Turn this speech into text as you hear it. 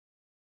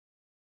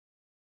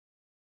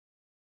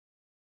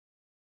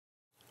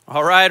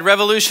All right,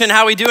 Revolution,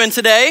 how we doing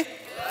today?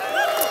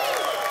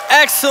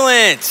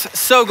 Excellent.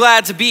 So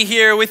glad to be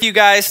here with you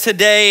guys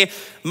today.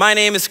 My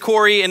name is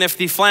Corey, and if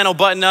the flannel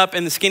button up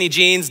and the skinny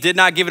jeans did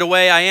not give it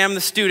away, I am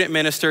the student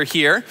minister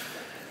here,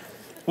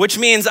 which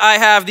means I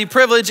have the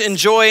privilege and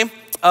joy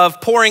of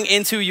pouring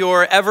into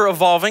your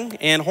ever-evolving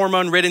and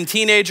hormone-ridden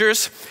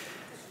teenagers.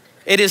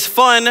 It is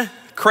fun,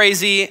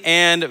 crazy,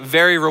 and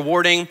very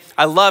rewarding.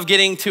 I love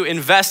getting to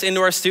invest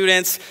into our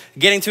students,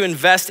 getting to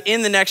invest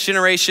in the next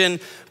generation,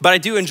 but I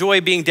do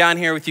enjoy being down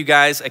here with you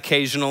guys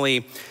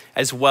occasionally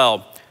as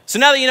well. So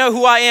now that you know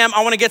who I am,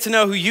 I want to get to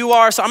know who you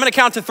are. So I'm going to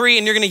count to 3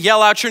 and you're going to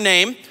yell out your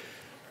name.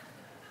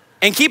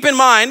 And keep in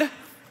mind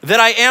that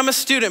I am a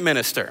student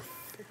minister,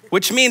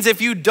 which means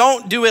if you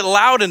don't do it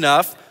loud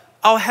enough,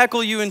 I'll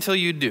heckle you until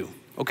you do,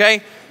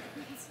 okay?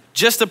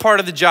 Just a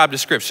part of the job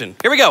description.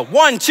 Here we go.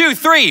 1, 2,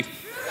 3.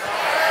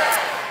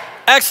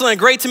 Excellent,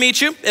 great to meet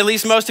you, at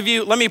least most of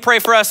you. Let me pray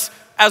for us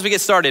as we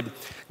get started.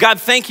 God,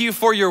 thank you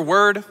for your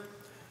word.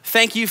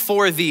 Thank you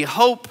for the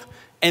hope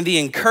and the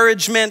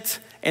encouragement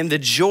and the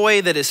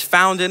joy that is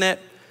found in it.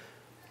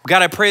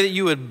 God, I pray that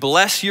you would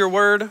bless your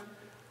word,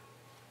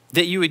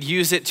 that you would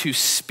use it to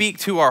speak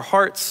to our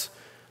hearts,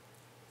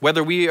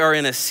 whether we are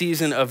in a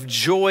season of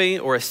joy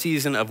or a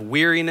season of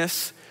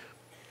weariness.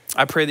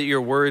 I pray that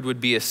your word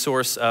would be a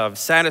source of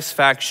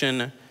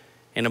satisfaction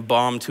and a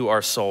balm to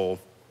our soul.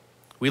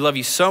 We love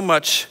you so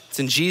much. It's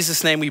in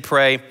Jesus' name we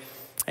pray,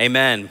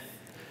 amen.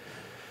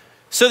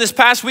 So this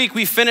past week,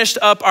 we finished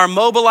up our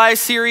Mobilize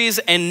series,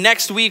 and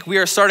next week we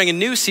are starting a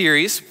new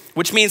series,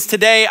 which means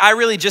today I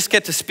really just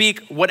get to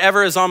speak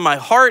whatever is on my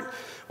heart,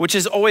 which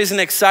is always an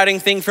exciting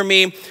thing for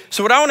me.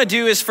 So what I wanna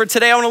do is for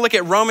today, I wanna look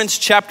at Romans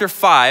chapter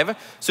 5.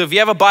 So if you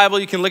have a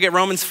Bible, you can look at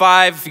Romans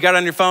 5. If you got it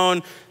on your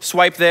phone,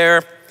 swipe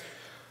there.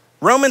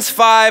 Romans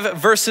 5,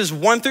 verses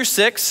 1 through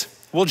 6.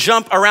 We'll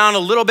jump around a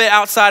little bit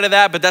outside of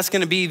that, but that's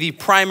gonna be the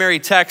primary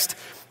text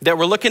that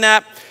we're looking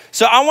at.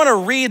 So I wanna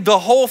read the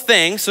whole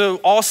thing, so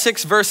all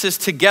 6 verses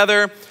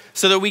together,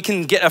 so that we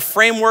can get a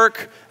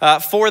framework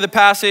for the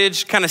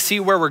passage, kind of see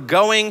where we're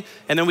going,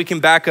 and then we can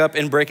back up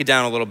and break it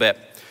down a little bit.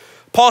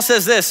 Paul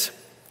says this,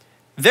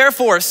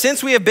 "Therefore,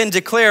 since we have been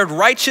declared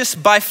righteous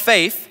by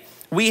faith,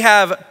 we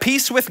have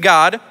peace with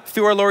God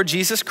through our Lord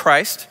Jesus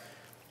Christ.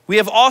 We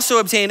have also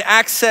obtained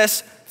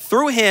access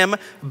through him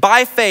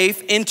by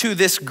faith into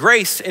this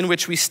grace in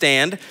which we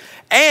stand,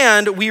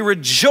 and we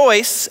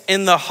rejoice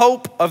in the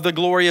hope of the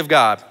glory of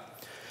God.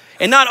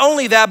 And not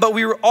only that, but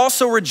we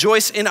also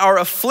rejoice in our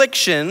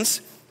afflictions,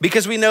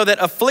 because we know that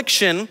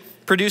affliction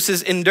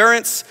produces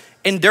endurance,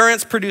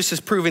 endurance produces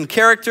proven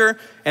character,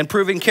 and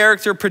proven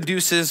character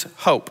produces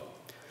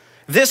hope.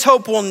 This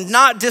hope will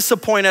not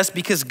disappoint us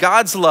because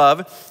God's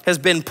love has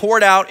been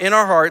poured out in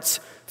our hearts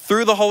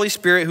through the Holy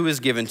Spirit who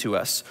is given to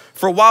us.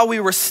 For while we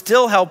were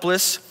still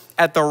helpless,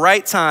 at the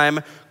right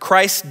time,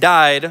 Christ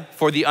died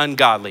for the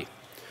ungodly."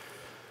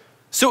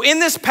 So in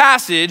this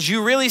passage,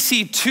 you really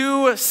see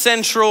 2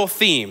 central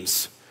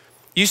themes.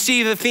 You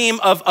see the theme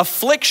of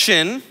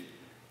affliction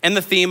and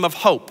the theme of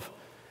hope.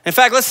 In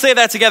fact, let's say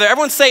that together.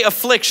 Everyone say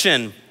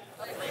affliction.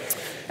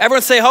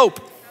 Everyone say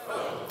hope.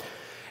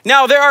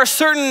 Now, there are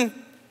certain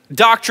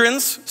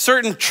doctrines,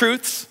 certain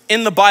truths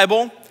in the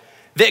Bible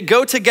that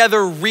go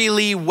together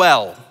really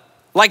well,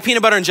 like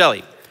peanut butter and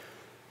jelly.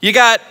 You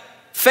got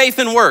faith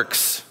and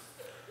works.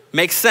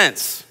 Makes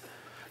sense.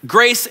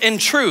 Grace and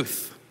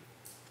truth,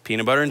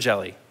 peanut butter and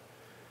jelly.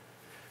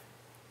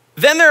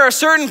 Then there are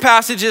certain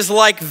passages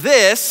like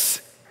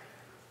this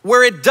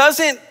where it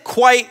doesn't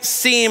quite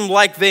seem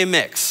like they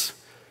mix.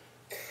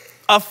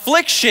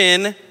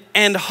 Affliction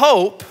and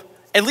hope,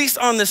 at least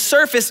on the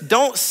surface,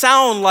 don't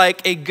sound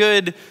like a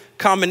good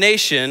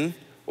combination,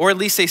 or at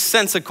least a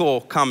sensical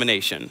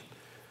combination.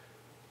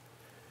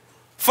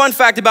 Fun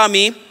fact about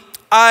me,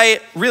 I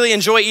really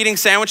enjoy eating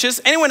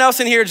sandwiches. Anyone else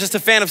in here just a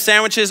fan of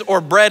sandwiches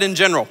or bread in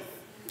general?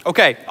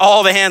 Okay,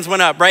 all the hands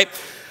went up, right?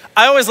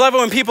 I always love it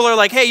when people are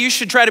like, hey, you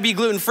should try to be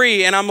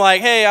gluten-free. And I'm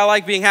like, hey, I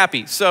like being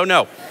happy, so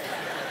no.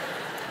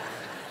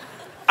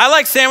 I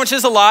like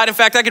sandwiches a lot. In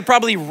fact, I could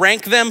probably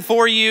rank them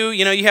for you.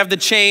 You know, you have the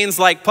chains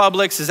like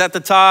Publix is at the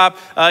top.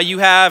 You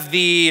have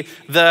the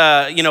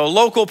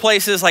local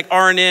places like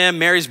R&M,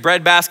 Mary's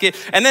Bread Basket.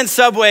 And then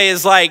Subway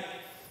is like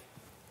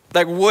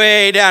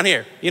way down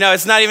here. You know,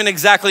 it's not even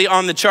exactly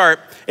on the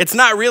chart. It's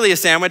not really a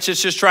sandwich, it's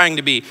just trying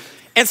to be.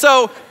 And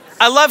so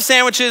I love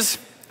sandwiches.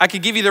 I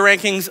could give you the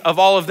rankings of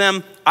all of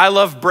them. I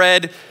love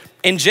bread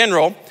in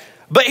general.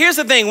 But here's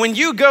the thing, when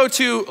you go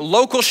to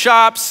local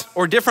shops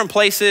or different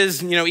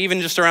places, you know,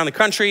 even just around the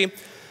country,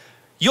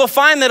 you'll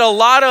find that a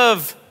lot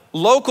of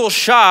local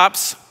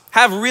shops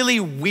have really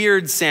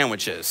weird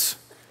sandwiches.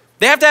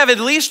 They have to have at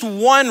least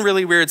one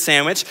really weird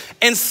sandwich,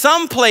 and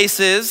some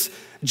places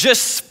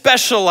just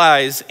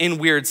specialize in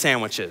weird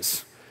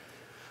sandwiches.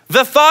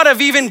 The thought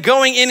of even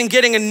going in and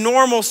getting a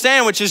normal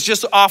sandwich is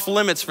just off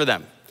limits for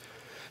them.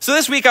 So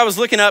this week I was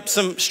looking up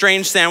some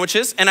strange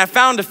sandwiches, and I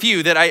found a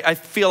few that I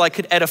feel like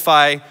could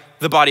edify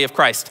the body of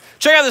Christ.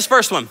 Check out this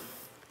first one.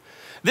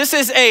 This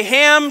is a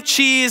ham,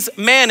 cheese,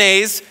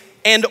 mayonnaise,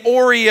 and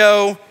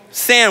Oreo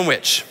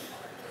sandwich.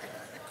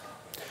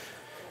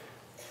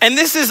 And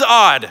this is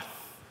odd.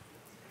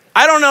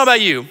 I don't know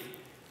about you,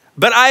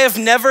 but I have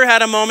never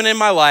had a moment in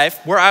my life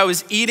where I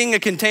was eating a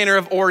container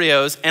of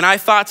Oreos and I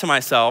thought to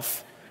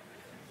myself,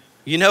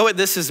 you know what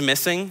this is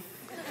missing?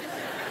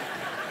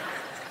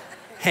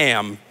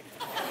 Ham.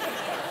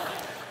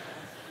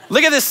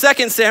 Look at this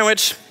second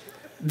sandwich.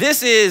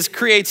 This is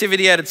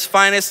creativity at its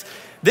finest.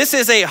 This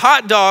is a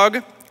hot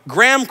dog,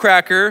 graham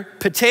cracker,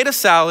 potato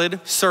salad,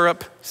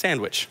 syrup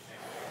sandwich.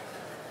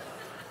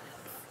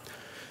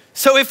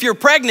 So if you're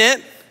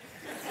pregnant,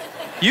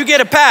 you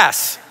get a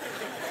pass.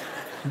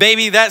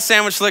 Baby, that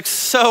sandwich looks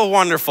so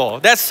wonderful.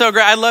 That's so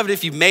great. I'd love it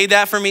if you made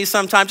that for me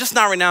sometime. Just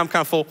not right now, I'm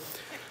kind of full.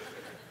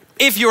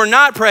 If you're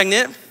not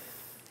pregnant,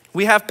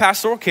 we have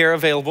pastoral care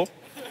available.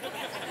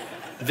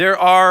 There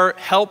are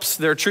helps,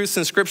 there are truths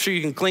in scripture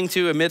you can cling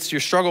to amidst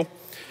your struggle.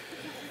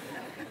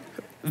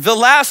 The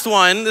last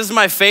one, this is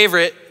my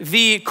favorite,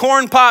 the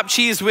corn pop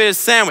cheese whiz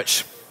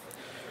sandwich.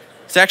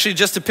 It's actually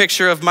just a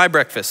picture of my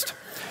breakfast.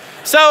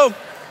 So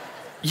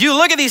you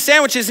look at these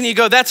sandwiches and you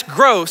go, that's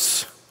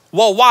gross.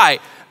 Well, why?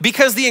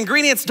 Because the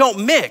ingredients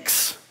don't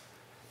mix.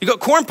 You go,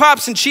 corn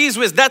pops and cheese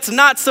whiz, that's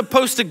not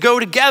supposed to go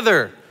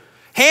together.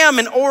 Ham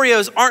and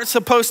Oreos aren't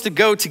supposed to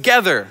go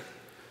together.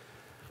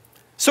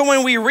 So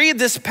when we read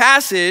this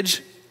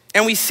passage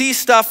and we see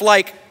stuff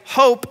like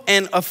hope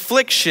and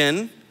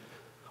affliction,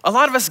 a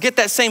lot of us get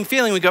that same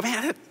feeling. We go,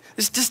 man,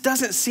 this just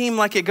doesn't seem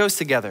like it goes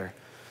together.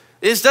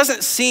 This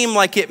doesn't seem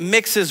like it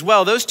mixes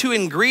well. Those two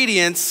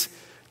ingredients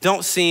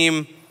don't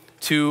seem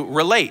to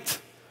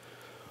relate.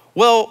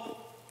 Well,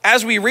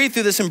 as we read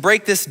through this and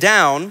break this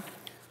down,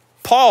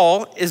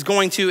 Paul is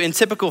going to, in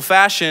typical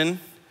fashion,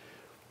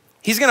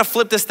 he's gonna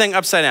flip this thing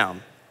upside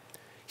down.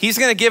 He's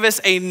gonna give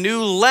us a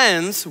new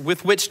lens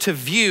with which to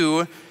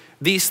view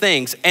these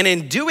things. And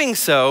in doing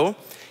so,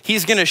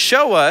 he's gonna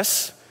show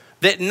us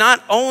that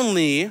not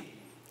only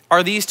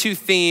are these two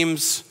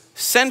themes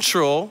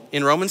central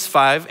in Romans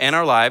 5 and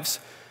our lives,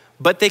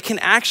 but they can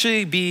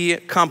actually be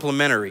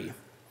complementary.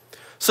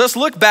 So let's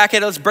look back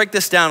at it, let's break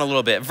this down a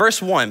little bit.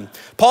 Verse 1,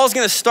 Paul's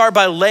gonna start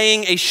by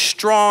laying a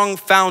strong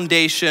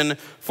foundation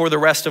for the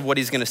rest of what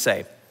he's gonna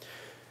say.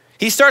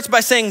 He starts by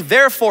saying,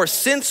 therefore,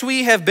 since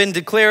we have been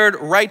declared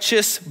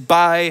righteous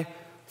by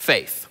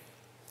faith.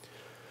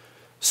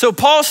 So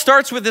Paul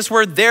starts with this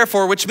word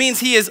therefore, which means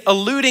he is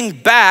alluding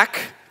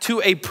back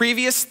to a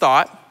previous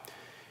thought,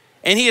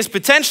 and he is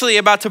potentially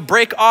about to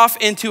break off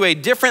into a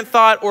different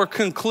thought or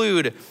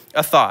conclude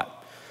a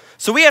thought.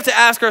 So we have to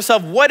ask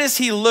ourselves, what is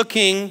he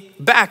looking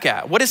back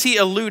at? What is he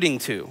alluding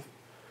to?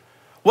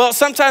 Well,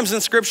 sometimes in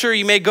scripture,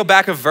 you may go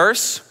back a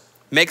verse,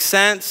 makes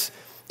sense.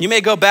 You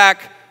may go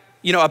back,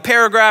 a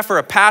paragraph or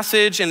a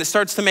passage and it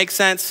starts to make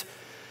sense.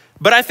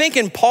 But I think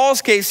in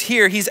Paul's case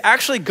here, he's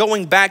actually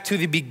going back to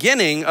the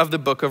beginning of the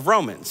book of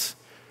Romans.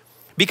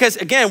 Because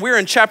again, we're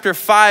in chapter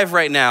 5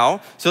 right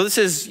now. So this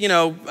is,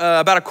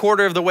 about a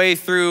quarter of the way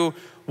through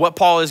what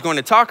Paul is going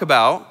to talk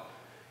about.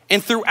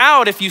 And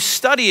throughout, if you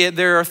study it,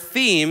 there are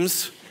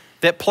themes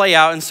that play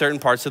out in certain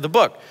parts of the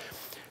book.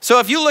 So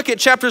if you look at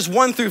chapters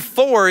 1 through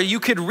 4, you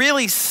could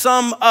really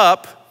sum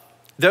up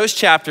those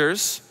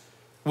chapters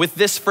with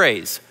this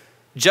phrase: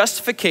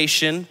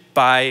 justification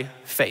by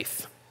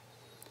faith.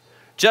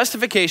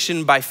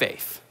 Justification by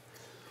faith.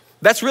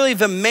 That's really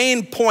the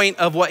main point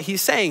of what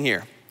he's saying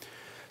here.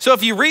 So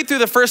if you read through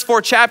the first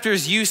 4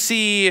 chapters, you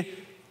see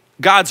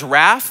God's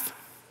wrath.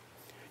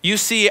 You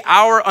see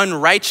our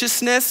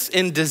unrighteousness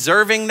in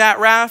deserving that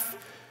wrath.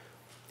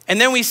 And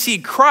then we see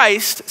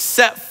Christ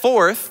set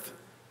forth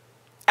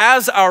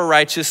as our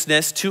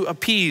righteousness to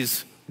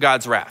appease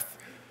God's wrath,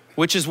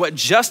 which is what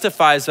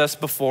justifies us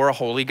before a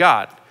holy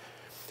God.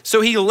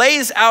 So he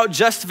lays out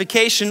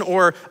justification,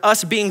 or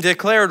us being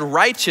declared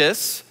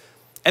righteous,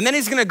 and then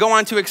he's gonna go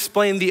on to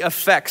explain the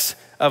effects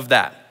of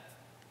that.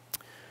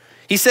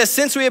 He says,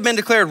 since we have been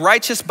declared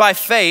righteous by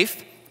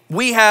faith,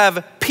 we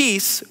have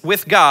peace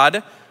with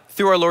God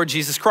through our Lord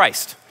Jesus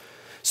Christ.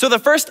 So the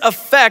first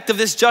effect of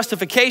this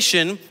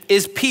justification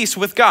is peace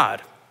with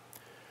God.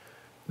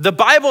 The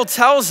Bible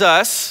tells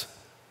us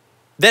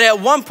that at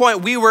one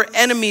point we were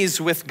enemies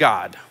with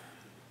God,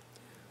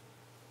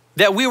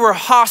 that we were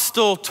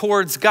hostile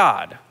towards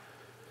God.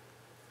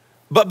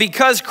 But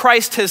because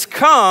Christ has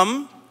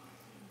come,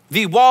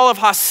 the wall of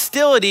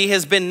hostility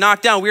has been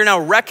knocked down. We are now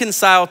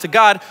reconciled to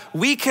God.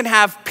 We can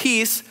have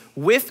peace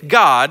with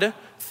God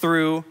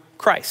through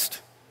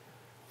Christ.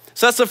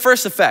 So that's the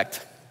first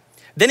effect.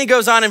 Then he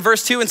goes on in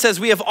verse 2 and says,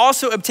 we have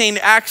also obtained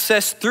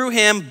access through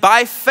him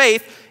by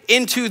faith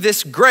into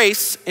this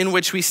grace in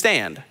which we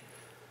stand.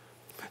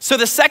 So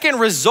the second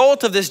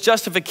result of this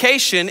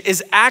justification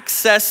is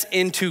access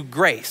into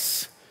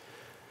grace.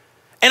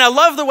 And I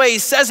love the way he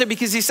says it,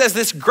 because he says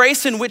this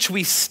grace in which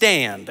we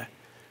stand.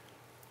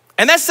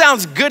 And that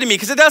sounds good to me,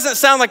 because it doesn't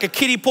sound like a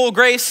kiddie pool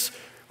grace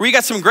where you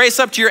got some grace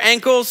up to your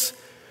ankles.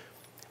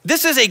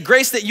 This is a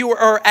grace that you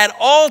are at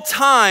all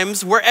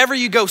times, wherever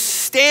you go,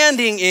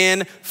 standing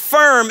in,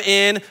 firm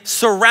in,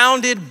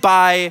 surrounded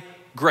by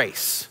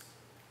grace.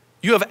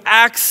 You have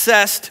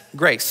accessed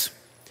grace.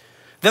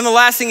 Then the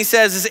last thing he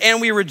says is, and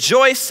we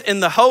rejoice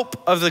in the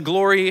hope of the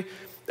glory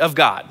of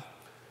God.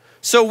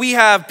 So we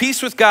have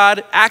peace with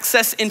God,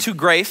 access into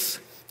grace,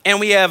 and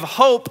we have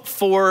hope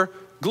for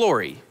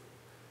glory.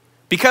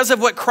 Because of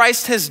what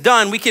Christ has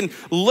done, we can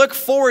look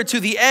forward to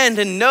the end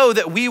and know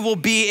that we will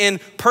be in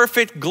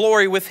perfect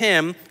glory with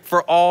him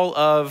for all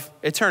of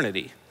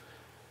eternity.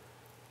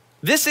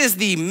 This is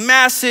the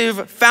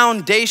massive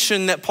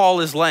foundation that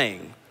Paul is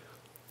laying.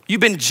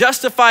 You've been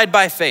justified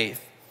by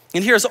faith.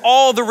 And here's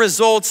all the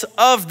results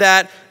of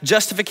that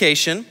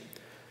justification.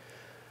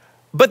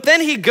 But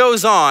then he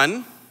goes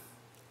on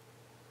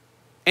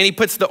and he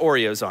puts the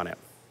Oreos on it.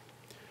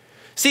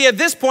 See, at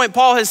this point,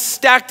 Paul has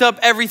stacked up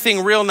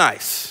everything real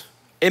nice.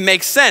 It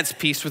makes sense.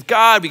 Peace with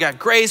God, we got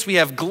grace, we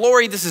have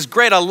glory. This is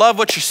great. I love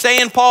what you're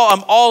saying, Paul.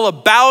 I'm all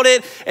about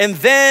it. And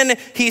then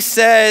he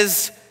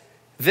says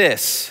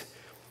this.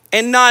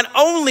 And not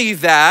only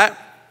that,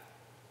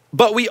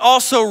 but we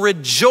also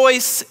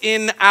rejoice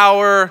in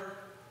our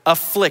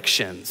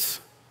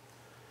afflictions.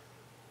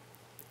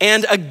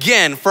 And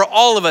again, for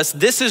all of us,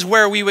 this is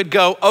where we would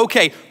go,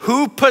 okay,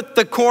 who put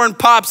the corn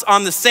pops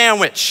on the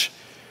sandwich?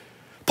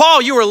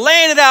 Paul, you were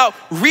laying it out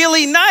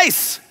really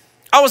nice.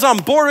 I was on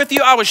board with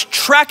you. I was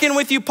tracking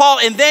with you, Paul.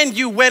 And then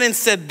you went and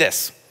said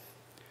this.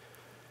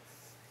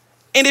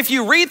 And if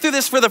you read through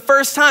this for the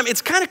first time,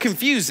 it's kind of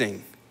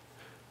confusing.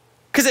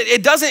 Because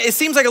it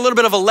seems like a little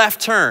bit of a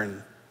left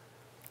turn.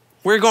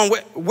 We're going,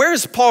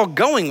 where's Paul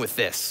going with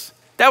this?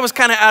 That was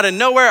kind of out of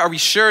nowhere. Are we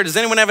sure? Does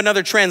anyone have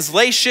another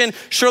translation?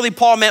 Surely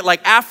Paul meant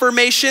like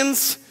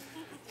affirmations,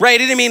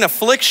 right? He didn't mean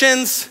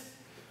afflictions.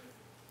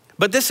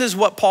 But this is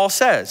what Paul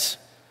says.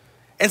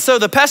 And so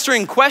the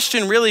pestering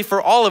question really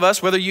for all of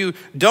us, whether you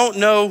don't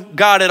know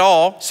God at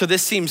all, so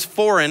this seems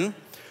foreign,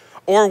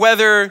 or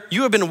whether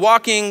you have been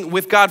walking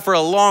with God for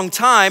a long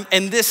time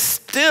and this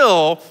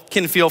still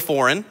can feel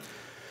foreign,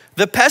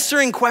 the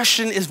pestering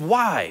question is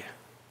why?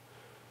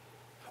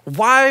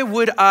 Why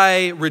would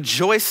I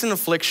rejoice in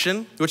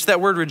affliction, which that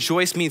word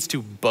rejoice means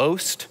to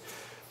boast?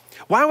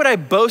 Why would I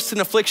boast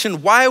in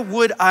affliction? Why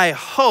would I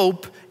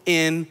hope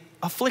in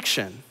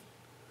affliction?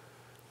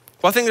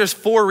 Well, I think there's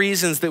 4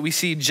 reasons that we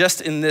see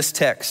just in this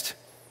text.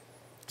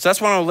 So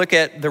that's what I want to look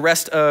at the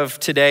rest of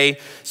today.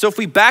 So if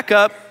we back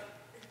up,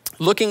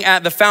 looking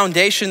at the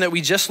foundation that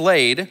we just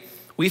laid,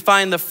 we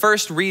find the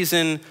first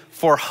reason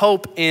for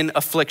hope in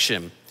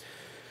affliction.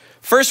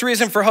 First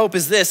reason for hope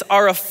is this: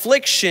 our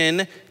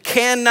affliction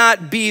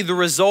cannot be the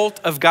result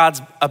of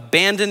God's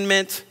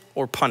abandonment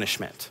or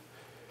punishment.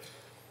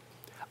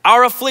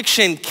 Our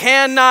affliction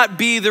cannot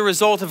be the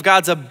result of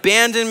God's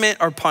abandonment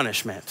or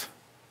punishment.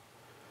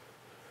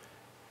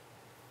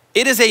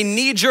 It is a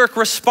knee-jerk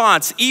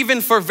response,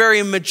 even for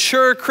very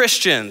mature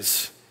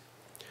Christians.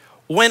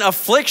 When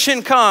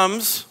affliction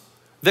comes,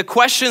 the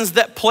questions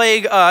that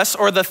plague us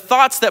or the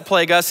thoughts that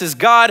plague us is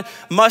God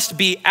must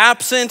be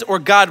absent or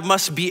God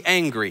must be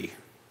angry.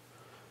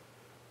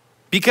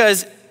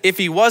 Because if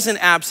he wasn't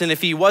absent,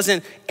 if he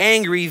wasn't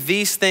angry,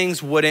 these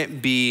things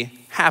wouldn't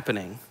be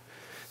happening.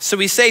 So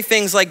we say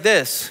things like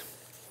this: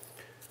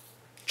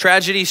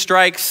 tragedy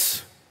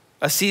strikes,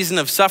 a season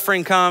of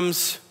suffering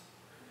comes,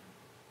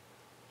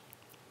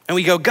 and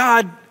we go,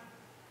 God,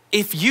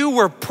 if you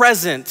were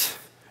present,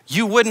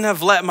 you wouldn't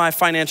have let my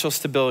financial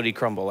stability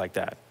crumble like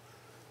that.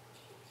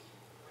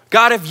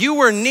 God, if you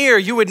were near,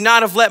 you would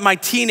not have let my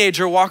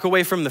teenager walk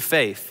away from the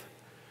faith.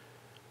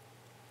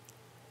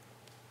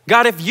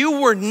 God, if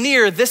you were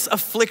near, this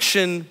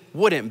affliction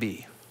wouldn't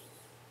be.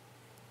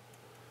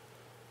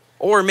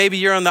 Or maybe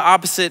you're on the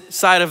opposite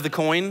side of the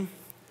coin,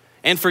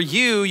 and for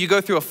you, you go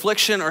through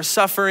affliction or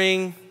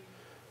suffering,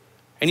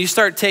 and you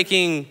start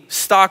taking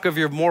stock of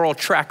your moral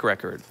track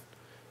record.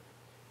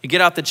 You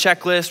get out the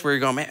checklist where you're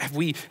going, man, have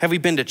we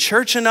been to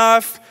church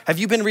enough? Have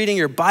you been reading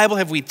your Bible?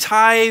 Have we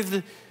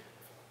tithed?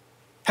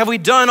 Have we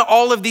done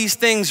all of these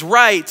things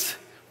right?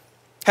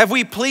 Have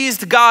we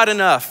pleased God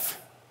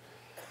enough?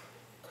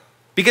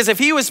 Because if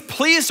he was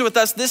pleased with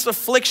us, this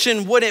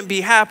affliction wouldn't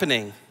be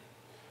happening.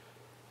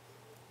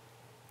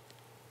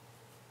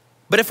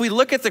 But if we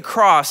look at the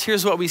cross,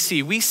 here's what we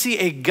see. We see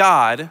a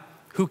God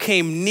who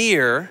came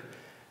near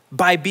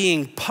by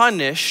being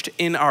punished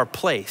in our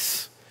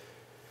place.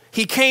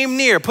 He came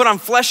near, put on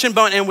flesh and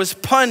bone, and was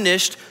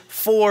punished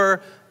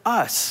for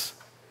us.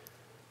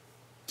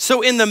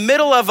 So in the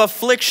middle of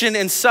affliction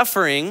and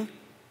suffering,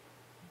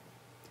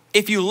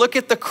 if you look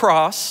at the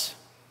cross,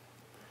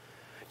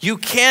 you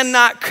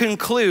cannot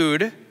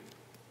conclude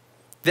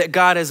that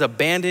God has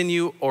abandoned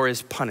you or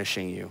is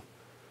punishing you.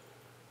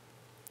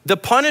 The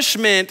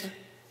punishment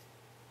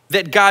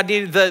that God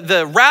needed,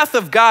 the wrath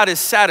of God is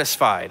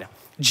satisfied.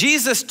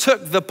 Jesus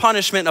took the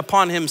punishment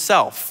upon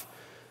himself.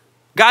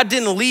 God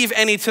didn't leave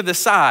any to the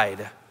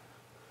side.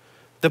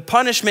 The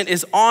punishment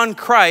is on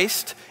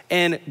Christ,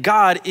 and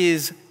God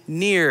is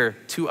near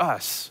to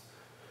us.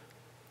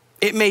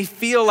 It may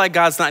feel like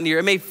God's not near.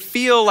 It may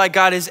feel like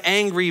God is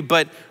angry,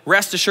 but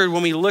rest assured,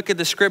 when we look at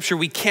the scripture,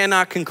 we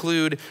cannot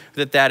conclude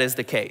that that is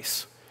the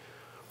case.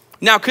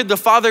 Now, could the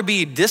Father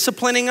be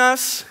disciplining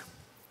us?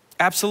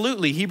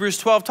 Absolutely. Hebrews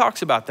 12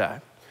 talks about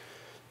that.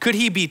 Could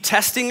he be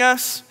testing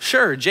us?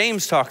 Sure,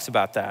 James talks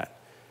about that.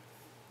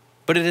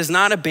 but it is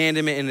not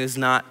abandonment and it is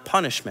not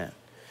punishment.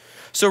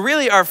 So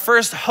really our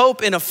first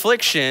hope in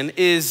affliction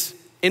is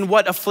in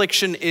what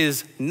affliction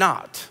is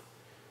not.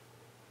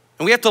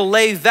 And we have to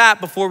lay that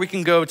before we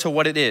can go to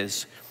what it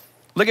is.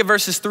 Look at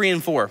verses 3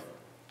 and 4.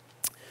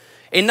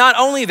 And not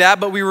only that,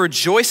 but we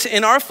rejoice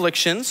in our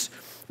afflictions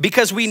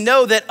because we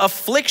know that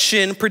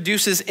affliction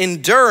produces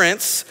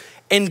endurance,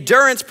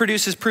 endurance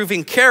produces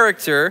proven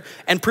character,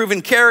 and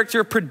proven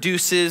character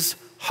produces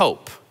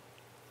hope.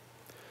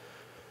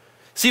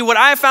 See, what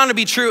I have found to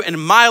be true in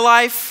my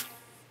life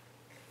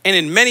and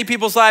in many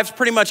people's lives,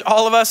 pretty much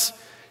all of us,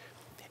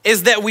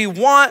 is that we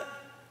want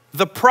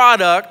the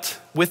product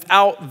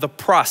without the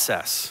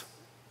process.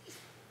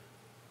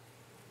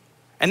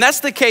 And that's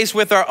the case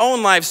with our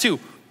own lives too,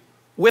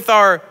 with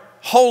our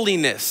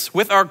holiness,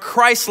 with our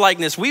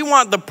Christ-likeness. We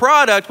want the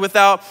product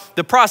without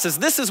the process.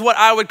 This is what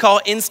I would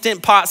call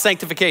instant pot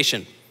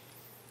sanctification.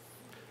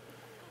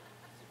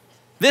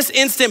 This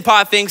instant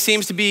pot thing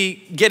seems to be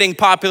getting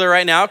popular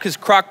right now because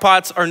crock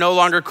pots are no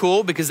longer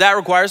cool because that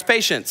requires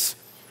patience.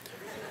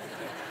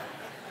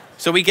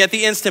 So we get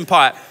the instant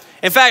pot.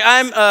 In fact,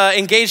 I'm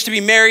engaged to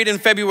be married in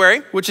February,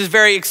 which is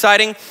very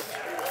exciting.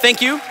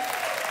 Thank you.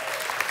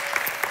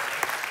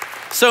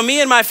 So me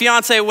and my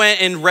fiance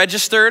went and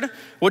registered,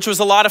 which was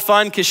a lot of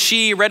fun because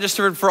she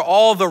registered for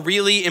all the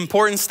really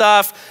important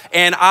stuff.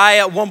 And I,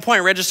 at one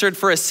point, registered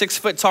for a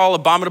 6-foot-tall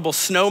abominable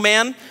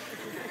snowman.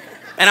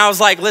 And I was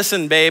like,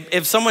 listen, babe,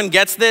 if someone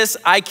gets this,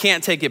 I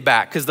can't take it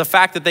back because the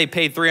fact that they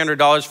paid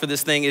 $300 for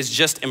this thing is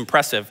just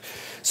impressive.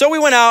 So we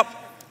went out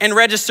and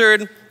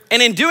registered.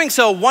 And in doing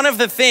so, one of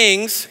the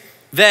things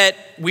that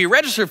we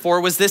registered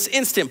for was this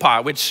Instant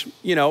Pot, which,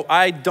 you know,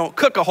 I don't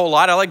cook a whole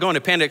lot. I like going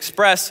to Panda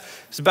Express.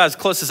 It's about as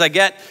close as I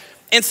get.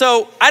 And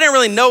so I didn't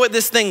really know what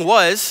this thing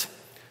was.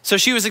 So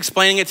she was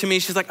explaining it to me.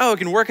 She's like, oh, it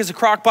can work as a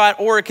crock pot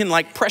or it can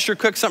like pressure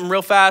cook something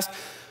real fast.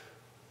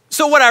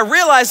 So what I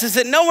realized is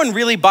that no one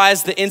really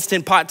buys the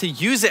Instant Pot to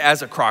use it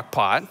as a crock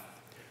pot.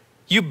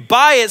 You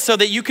buy it so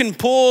that you can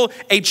pull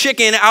a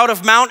chicken out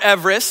of Mount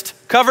Everest,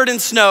 covered in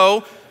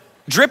snow,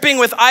 dripping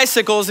with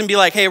icicles and be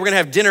like, hey, we're gonna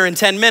have dinner in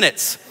 10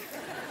 minutes.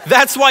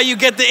 That's why you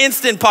get the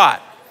Instant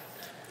Pot.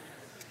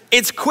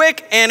 It's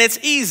quick and it's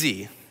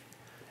easy.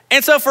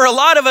 And so for a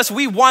lot of us,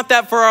 we want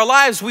that for our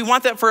lives. We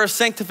want that for our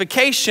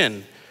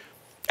sanctification.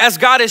 As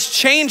God is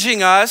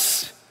changing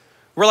us,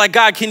 we're like,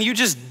 God, can you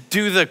just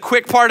do the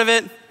quick part of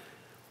it?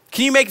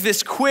 Can you make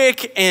this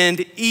quick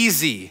and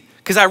easy?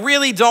 Because I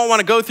really don't want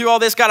to go through all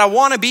this. God, I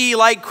want to be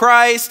like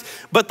Christ,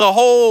 but the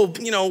whole,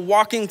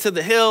 walking to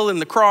the hill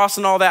and the cross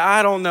and all that,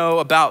 I don't know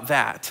about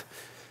that.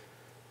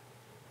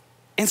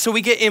 And so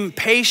we get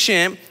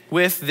impatient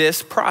with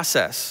this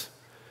process.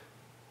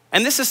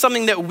 And this is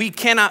something that we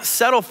cannot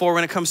settle for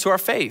when it comes to our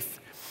faith.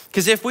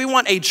 Because if we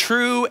want a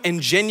true and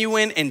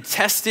genuine and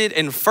tested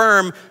and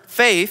firm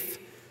faith,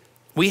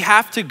 we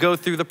have to go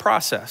through the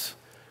process.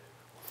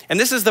 And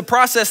this is the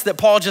process that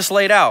Paul just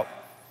laid out.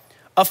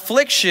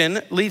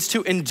 Affliction leads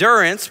to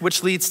endurance,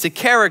 which leads to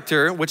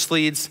character, which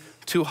leads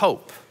to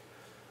hope.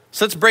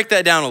 So let's break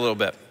that down a little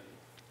bit.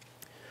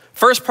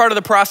 First part of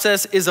the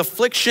process is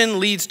affliction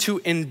leads to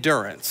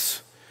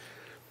endurance.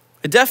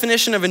 The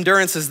definition of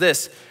endurance is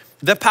this: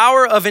 the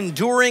power of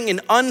enduring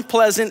an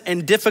unpleasant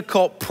and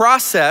difficult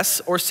process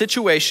or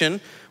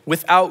situation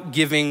without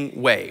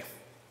giving way.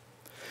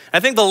 I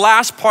think the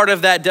last part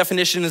of that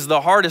definition is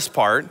the hardest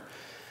part,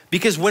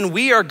 because when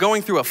we are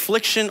going through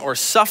affliction or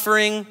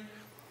suffering,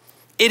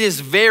 it is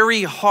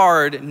very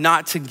hard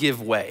not to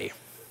give way.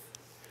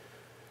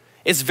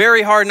 It's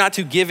very hard not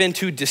to give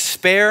into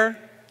despair,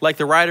 like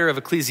the writer of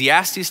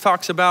Ecclesiastes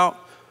talks about.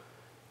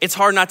 It's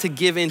hard not to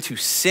give into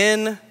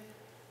sin.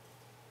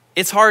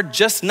 It's hard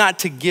just not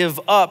to give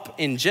up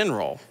in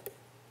general.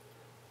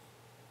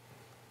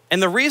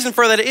 And the reason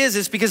for that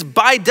is because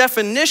by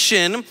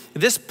definition,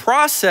 this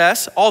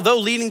process, although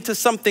leading to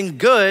something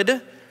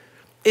good,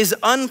 is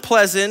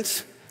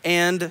unpleasant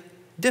and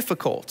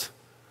difficult.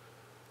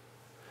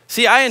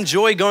 See, I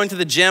enjoy going to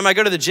the gym. I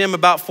go to the gym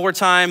about 4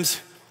 times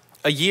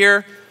a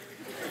year.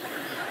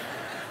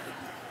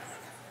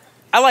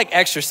 I like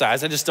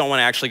exercise. I just don't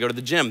want to actually go to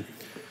the gym.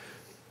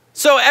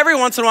 So every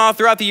once in a while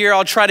throughout the year,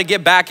 I'll try to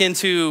get back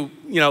into,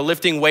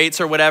 lifting weights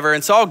or whatever.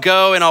 And so I'll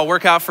go and I'll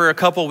work out for a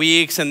couple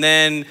weeks and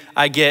then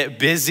I get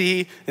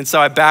busy. And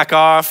so I back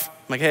off. I'm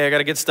like, hey, I got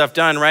to get stuff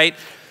done, right?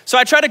 So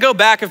I try to go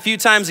back a few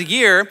times a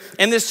year.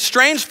 And this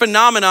strange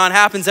phenomenon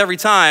happens every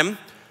time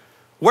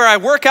where I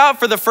work out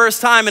for the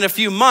first time in a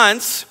few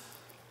months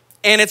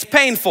and it's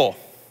painful.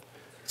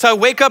 So I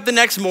wake up the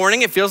next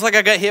morning, it feels like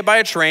I got hit by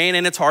a train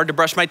and it's hard to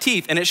brush my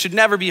teeth. And it should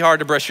never be hard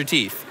to brush your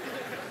teeth.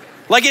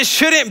 Like it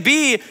shouldn't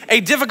be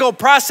a difficult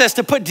process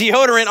to put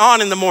deodorant on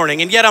in the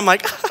morning. And yet I'm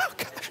like, oh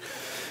gosh.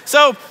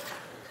 So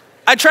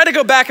I try to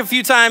go back a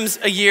few times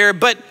a year,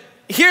 but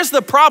here's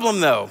the problem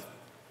though.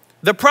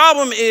 The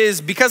problem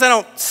is because I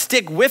don't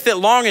stick with it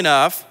long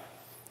enough,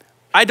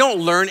 I don't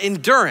learn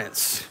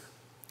endurance.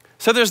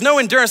 So there's no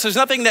endurance. There's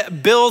nothing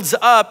that builds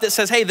up that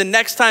says, hey, the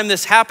next time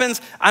this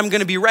happens, I'm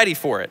gonna be ready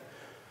for it.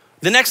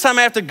 The next time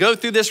I have to go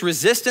through this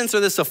resistance or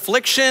this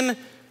affliction,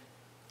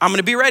 I'm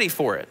gonna be ready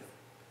for it.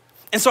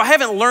 And so I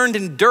haven't learned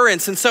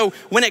endurance. And so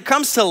when it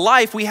comes to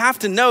life, we have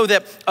to know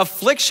that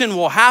affliction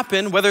will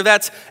happen, whether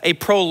that's a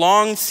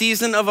prolonged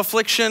season of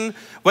affliction,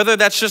 whether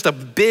that's just a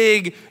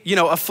big,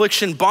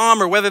 affliction bomb,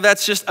 or whether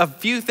that's just a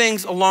few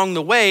things along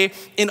the way.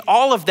 In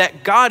all of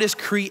that, God is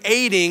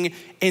creating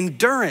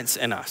endurance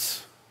in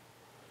us.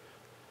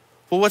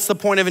 Well, what's the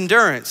point of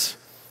endurance?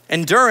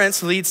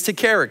 Endurance leads to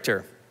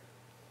character.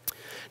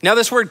 Now,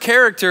 this word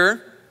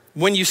character,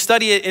 when you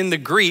study it in the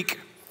Greek,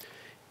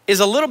 is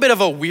a little bit of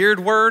a weird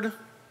word,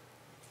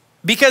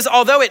 because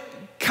although it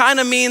kind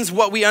of means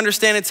what we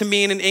understand it to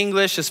mean in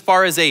English as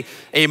far as a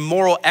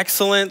moral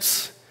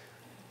excellence,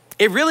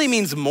 it really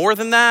means more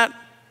than that.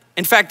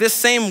 In fact, this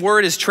same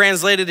word is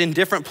translated in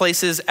different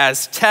places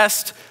as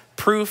test,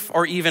 proof,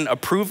 or even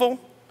approval.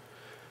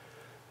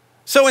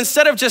 So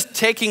instead of just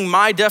taking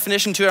my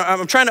definition to it,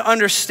 I'm trying to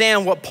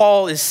understand what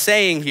Paul is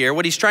saying here,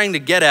 what he's trying to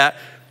get at.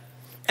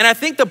 And I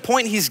think the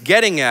point he's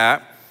getting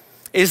at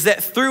is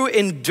that through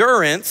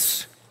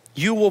endurance,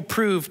 you will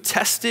prove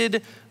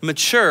tested,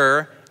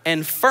 mature,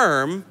 and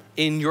firm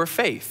in your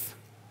faith.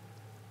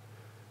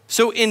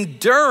 So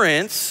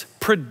endurance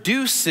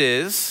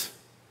produces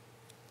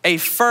a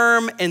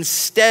firm and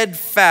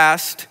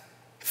steadfast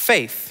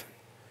faith.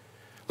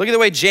 Look at the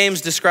way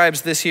James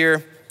describes this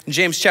here in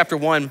James chapter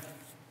 1.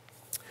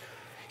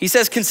 He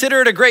says,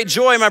 "Consider it a great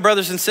joy, my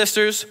brothers and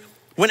sisters,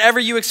 whenever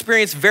you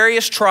experience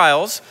various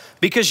trials,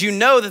 because you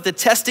know that the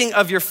testing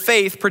of your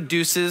faith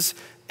produces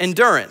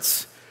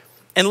endurance.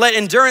 And let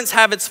endurance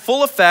have its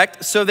full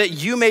effect so that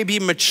you may be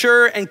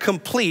mature and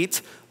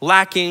complete,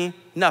 lacking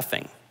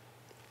nothing."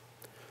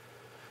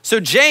 So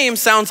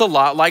James sounds a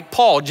lot like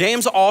Paul.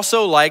 James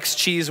also likes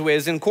Cheese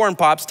Whiz and Corn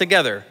Pops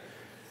together.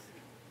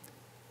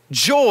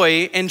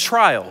 Joy and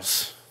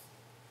trials.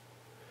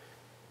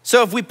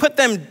 So if we put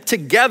them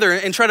together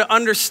and try to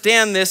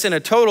understand this in a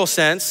total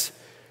sense,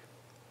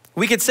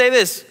 we could say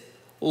this: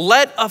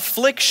 let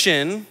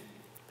affliction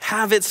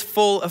have its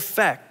full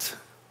effect.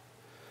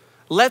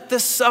 Let the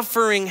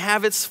suffering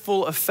have its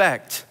full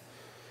effect.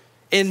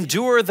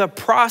 Endure the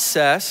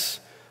process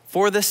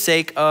for the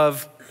sake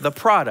of the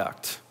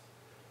product.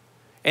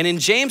 And in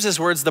James's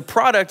words, the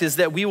product is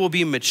that we will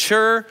be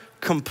mature,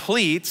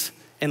 complete,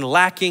 and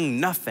lacking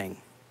nothing.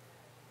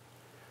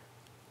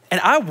 And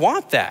I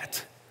want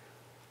that.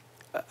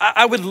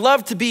 I would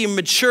love to be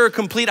mature,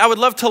 complete. I would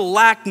love to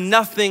lack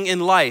nothing in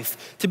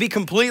life, to be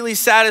completely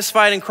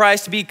satisfied in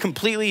Christ, to be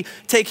completely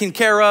taken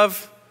care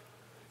of.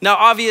 Now,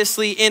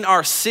 obviously, in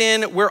our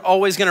sin, we're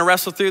always gonna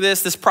wrestle through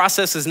this. This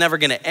process is never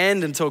gonna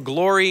end until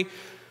glory.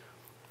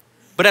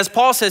 But as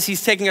Paul says,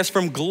 he's taking us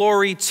from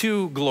glory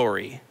to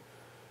glory.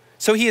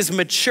 So he is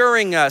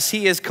maturing us,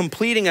 he is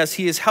completing us,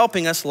 he is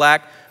helping us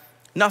lack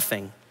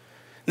nothing. And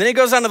then he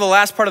goes on to the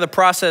last part of the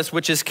process,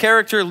 which is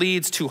character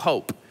leads to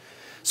hope.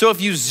 So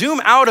if you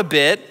zoom out a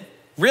bit,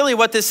 really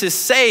what this is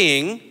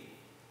saying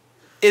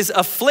is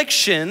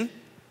affliction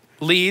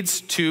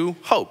leads to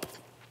hope.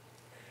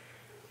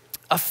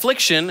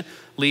 Affliction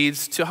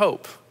leads to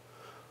hope.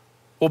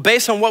 Well,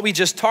 based on what we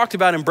just talked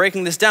about and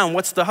breaking this down,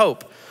 what's the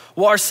hope?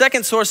 Well, our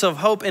second source of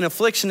hope in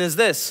affliction is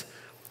this: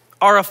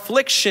 our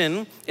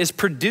affliction is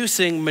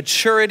producing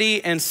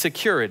maturity and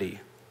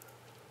security.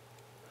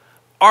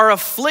 Our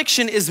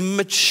affliction is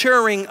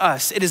maturing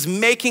us. It is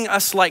making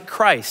us like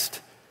Christ.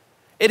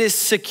 It is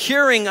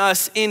securing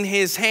us in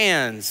his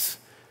hands,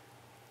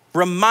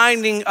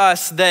 reminding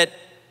us that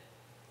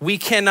we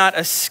cannot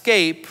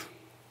escape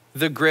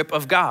the grip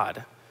of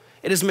God.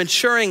 It is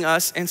maturing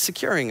us and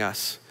securing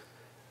us.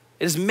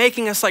 It is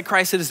making us like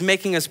Christ. It is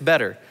making us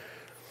better.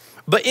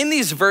 But in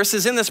these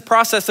verses, in this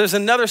process, there's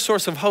another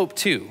source of hope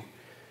too.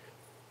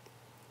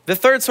 The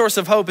third source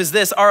of hope is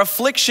this: our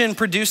affliction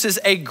produces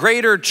a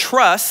greater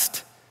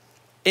trust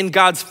in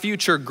God's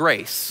future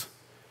grace.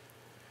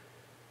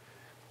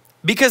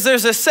 Because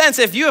there's a sense,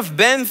 if you have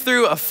been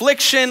through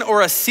affliction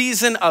or a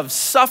season of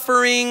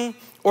suffering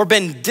or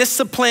been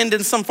disciplined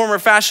in some form or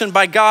fashion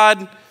by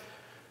God,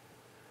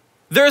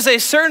 there's a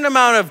certain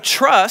amount of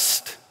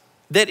trust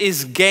that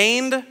is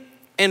gained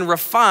and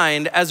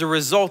refined as a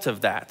result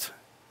of that.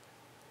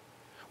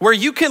 Where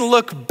you can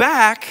look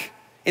back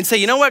and say,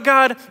 you know what,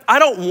 God, I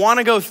don't want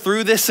to go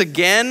through this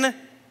again,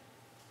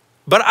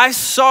 but I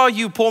saw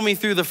you pull me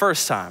through the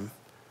first time.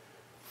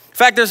 In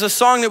fact, there's a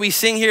song that we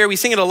sing here. We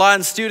sing it a lot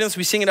in students.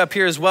 We sing it up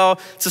here as well.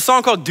 It's a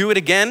song called "Do It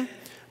Again"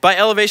 by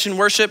Elevation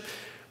Worship.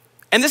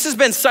 And this has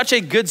been such a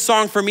good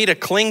song for me to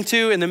cling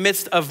to in the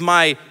midst of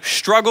my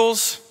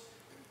struggles.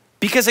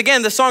 Because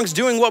again, the song's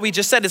doing what we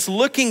just said. It's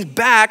looking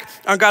back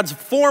on God's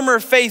former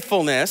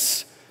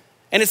faithfulness.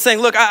 And it's saying,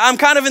 look, I'm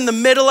kind of in the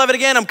middle of it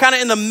again. I'm kind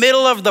of in the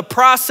middle of the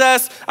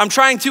process. I'm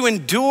trying to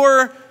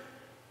endure.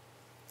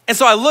 And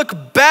so I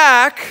look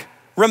back,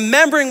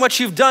 remembering what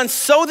you've done,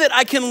 so that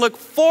I can look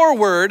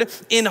forward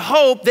in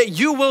hope that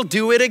you will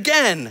do it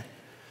again.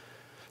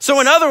 So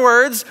in other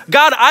words,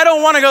 God, I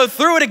don't want to go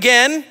through it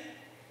again,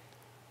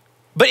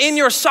 but in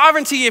your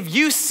sovereignty, if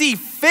you see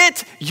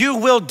fit, you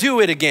will do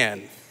it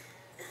again.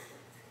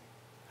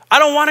 I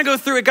don't want to go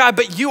through it, God,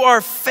 but you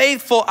are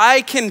faithful.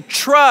 I can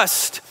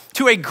trust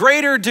to a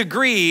greater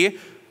degree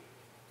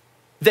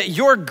that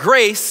your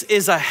grace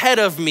is ahead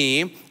of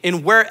me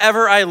in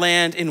wherever I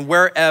land, in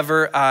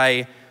wherever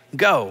I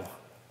go.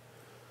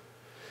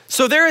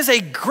 So there is a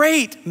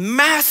great,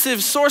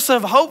 massive source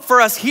of hope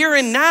for us here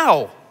and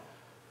now.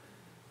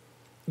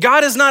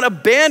 God has not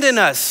abandoned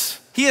us.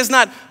 He is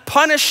not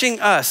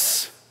punishing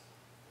us.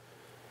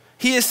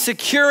 He is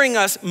securing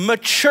us,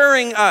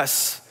 maturing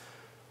us,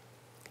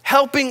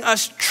 helping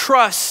us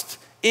trust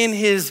in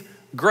his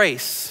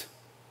grace.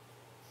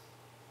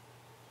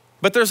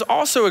 But there's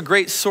also a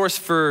great source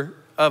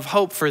of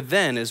hope for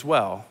then as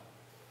well.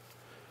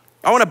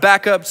 I want to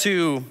back up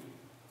to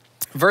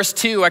verse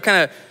 2. I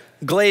kind of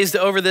glazed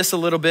over this a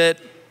little bit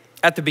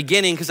at the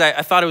beginning because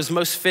I thought it was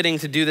most fitting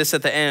to do this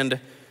at the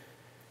end.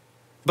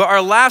 But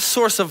our last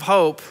source of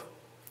hope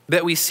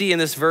that we see in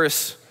this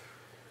verse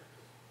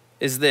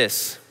is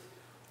this: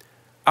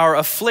 our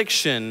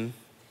affliction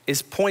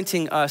is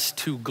pointing us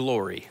to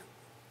glory.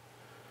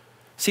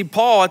 See,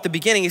 Paul at the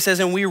beginning, he says,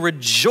 and we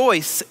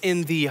rejoice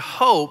in the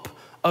hope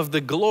of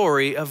the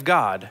glory of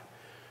God.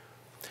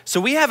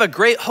 So we have a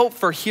great hope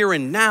for here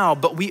and now,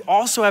 but we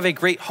also have a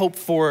great hope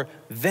for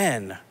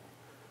then.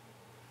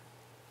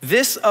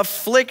 This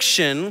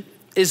affliction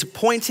is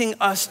pointing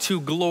us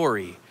to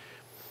glory.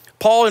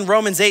 Paul in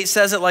Romans 8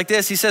 says it like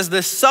this. He says,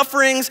 the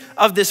sufferings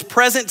of this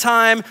present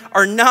time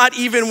are not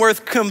even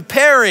worth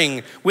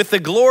comparing with the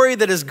glory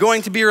that is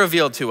going to be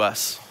revealed to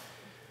us.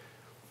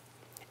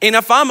 And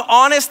if I'm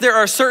honest, there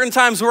are certain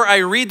times where I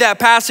read that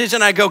passage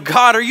and I go,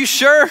 God, are you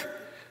sure?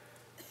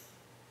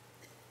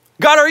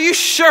 God, are you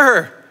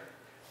sure?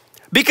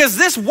 Because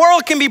this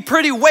world can be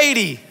pretty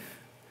weighty.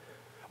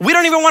 We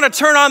don't even want to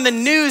turn on the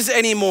news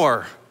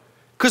anymore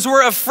because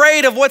we're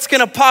afraid of what's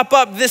going to pop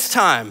up this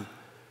time.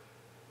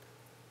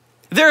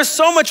 There's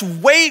so much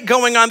weight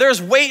going on.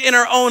 There's weight in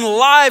our own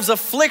lives,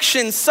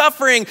 affliction,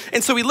 suffering.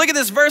 And so we look at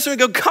this verse and we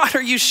go, God,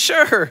 are you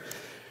sure?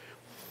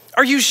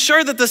 Are you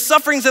sure that the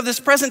sufferings of this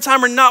present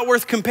time are not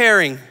worth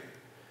comparing?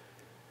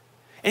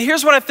 And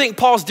here's what I think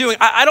Paul's doing.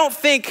 I don't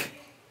think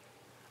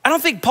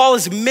Paul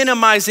is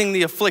minimizing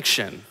the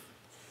affliction.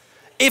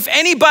 If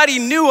anybody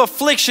knew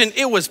affliction,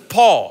 it was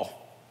Paul.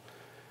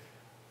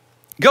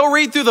 Go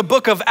read through the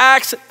book of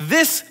Acts.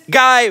 This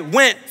guy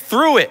went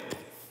through it.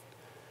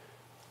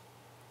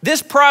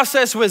 This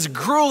process was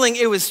grueling.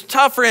 It was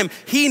tough for him.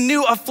 He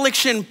knew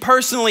affliction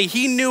personally.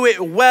 He knew it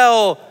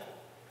well.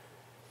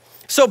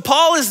 So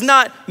Paul is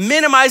not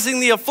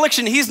minimizing the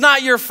affliction. He's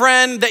not your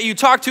friend that you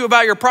talk to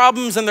about your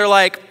problems and they're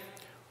like,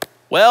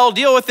 well,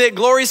 deal with it.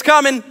 Glory's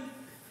coming.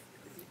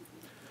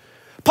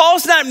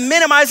 Paul's not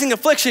minimizing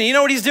affliction. You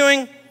know what he's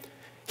doing?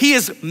 He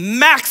is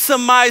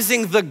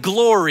maximizing the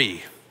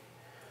glory.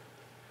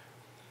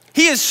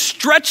 He is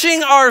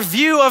stretching our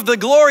view of the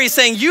glory,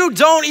 saying, you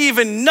don't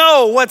even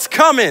know what's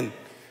coming.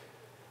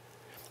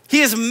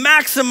 He is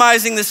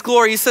maximizing this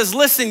glory. He says,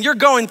 listen, you're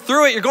going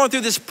through it. You're going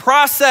through this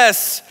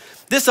process,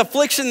 this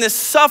affliction, this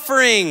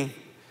suffering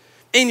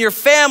in your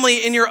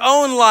family, in your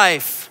own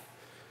life.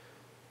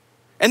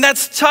 And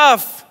that's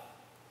tough.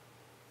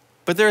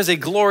 But there is a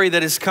glory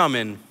that is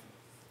coming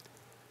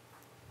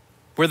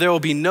where there will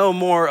be no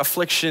more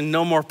affliction,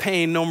 no more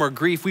pain, no more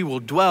grief. We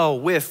will dwell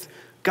with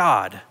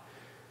God.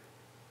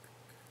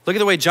 Look at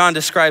the way John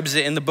describes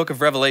it in the book of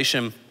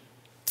Revelation,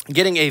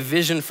 getting a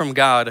vision from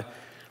God.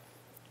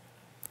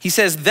 He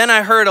says, then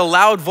I heard a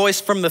loud voice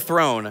from the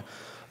throne.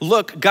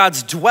 Look,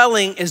 God's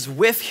dwelling is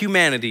with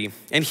humanity,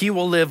 and he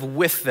will live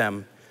with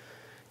them.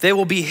 They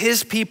will be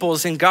his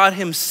peoples, and God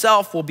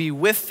himself will be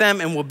with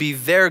them and will be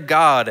their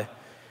God.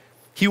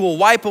 He will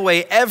wipe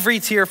away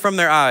every tear from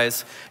their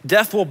eyes.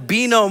 Death will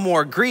be no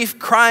more. Grief,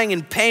 crying,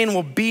 and pain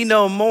will be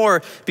no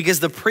more because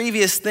the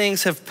previous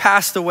things have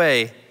passed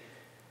away.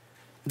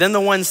 Then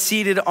the one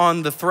seated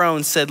on the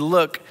throne said,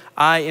 look,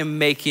 I am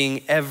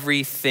making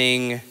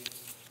everything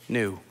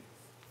new.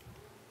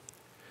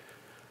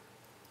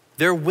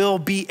 There will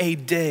be a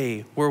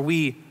day where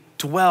we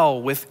dwell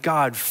with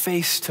God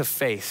face to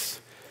face,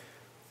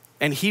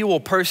 and he will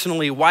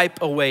personally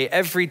wipe away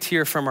every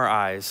tear from our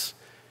eyes.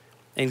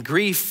 And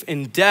grief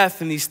and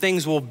death and these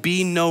things will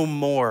be no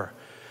more.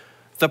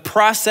 The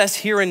process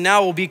here and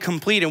now will be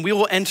complete, and we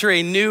will enter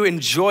a new and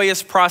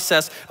joyous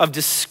process of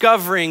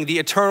discovering the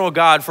eternal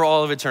God for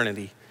all of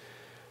eternity.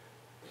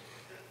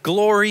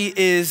 Glory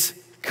is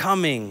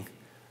coming.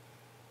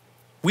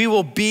 We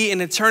will be in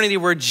eternity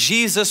where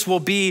Jesus will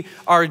be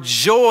our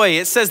joy.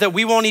 It says that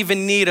we won't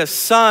even need a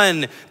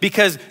sun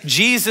because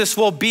Jesus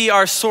will be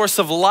our source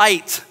of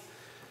light.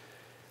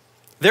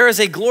 There is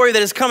a glory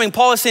that is coming.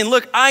 Paul is saying,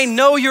 look, I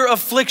know your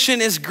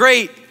affliction is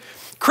great.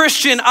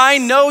 Christian, I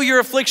know your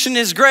affliction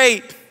is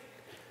great,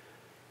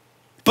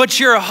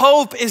 but your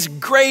hope is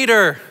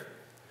greater.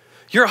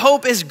 Your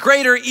hope is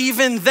greater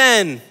even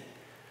then.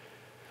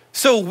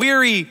 So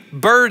weary,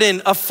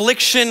 burdened,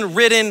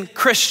 affliction-ridden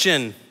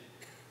Christian,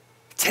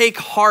 take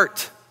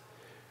heart.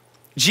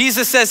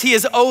 Jesus says he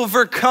has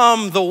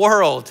overcome the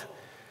world.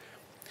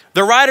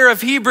 The writer of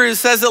Hebrews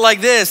says it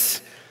like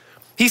this.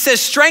 He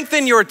says,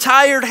 strengthen your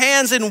tired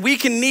hands and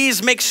weakened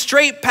knees, make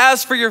straight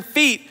paths for your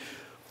feet.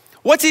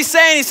 What's he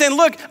saying? He's saying,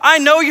 look, I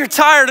know you're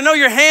tired. I know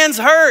your hands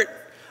hurt.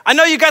 I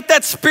know you got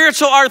that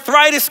spiritual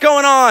arthritis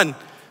going on.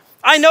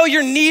 I know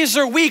your knees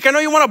are weak. I know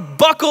you want to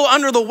buckle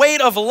under the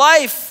weight of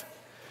life.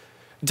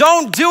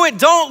 Don't do it.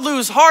 Don't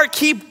lose heart.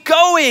 Keep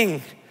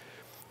going.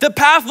 The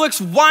path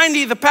looks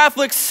windy. The path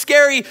looks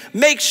scary.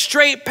 Make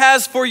straight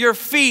paths for your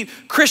feet.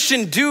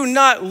 Christian, do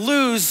not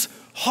lose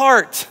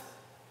heart.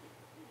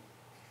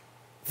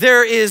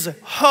 There is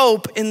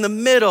hope in the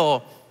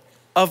middle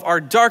of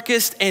our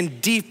darkest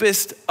and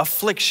deepest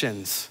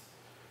afflictions.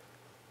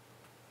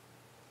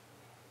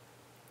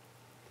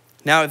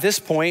 Now, at this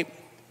point,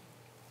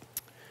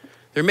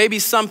 there may be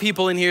some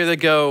people in here that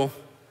go,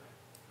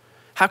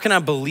 how can I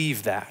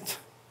believe that?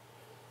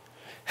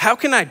 How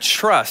can I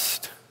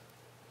trust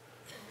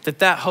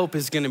that hope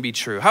is gonna be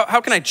true? How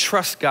can I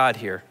trust God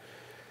here?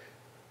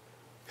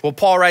 Well,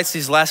 Paul writes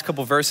these last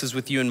couple verses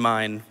with you in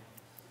mind.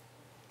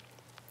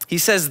 He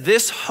says,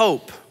 this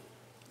hope,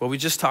 what we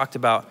just talked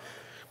about,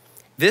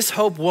 this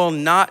hope will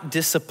not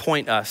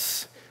disappoint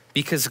us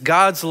because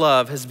God's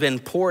love has been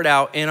poured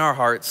out in our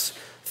hearts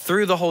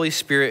through the Holy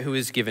Spirit who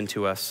is given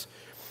to us.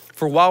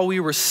 For while we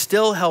were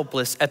still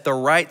helpless, at the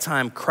right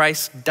time,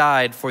 Christ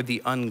died for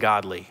the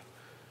ungodly.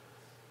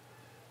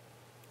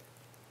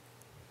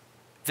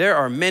 There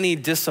are many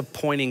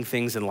disappointing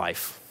things in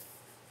life.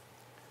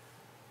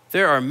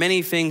 There are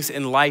many things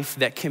in life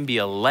that can be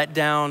a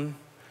letdown.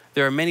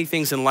 There are many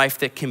things in life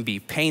that can be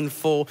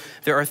painful.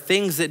 There are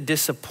things that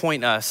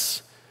disappoint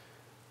us.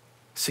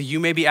 So you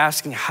may be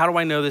asking, how do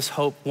I know this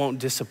hope won't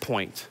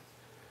disappoint?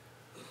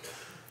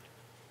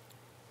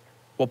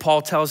 Well,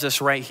 Paul tells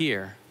us right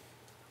here.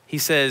 He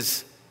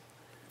says,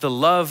 the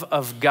love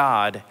of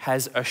God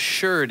has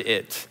assured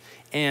it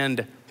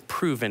and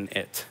proven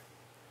it.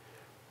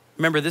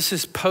 Remember, this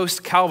is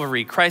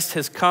post-Calvary. Christ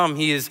has come,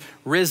 he is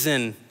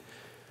risen.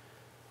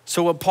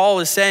 So what Paul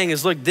is saying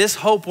is, look, this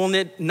hope will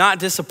not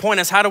disappoint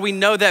us. How do we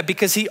know that?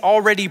 Because he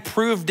already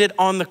proved it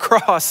on the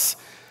cross.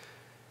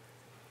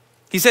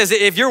 He says,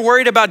 if you're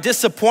worried about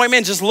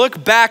disappointment, just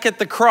look back at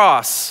the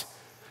cross.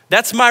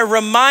 That's my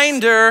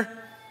reminder.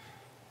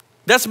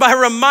 That's my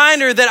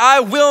reminder that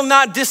I will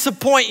not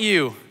disappoint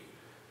you.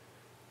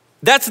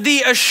 That's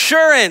the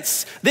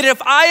assurance that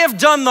if I have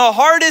done the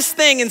hardest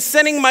thing in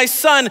sending my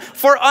son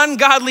for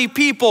ungodly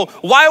people,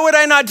 why would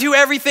I not do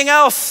everything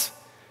else?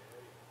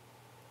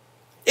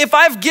 If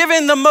I've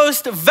given the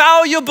most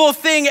valuable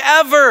thing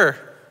ever,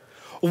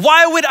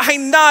 why would I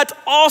not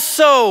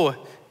also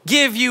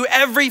give you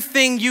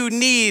everything you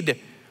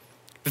need?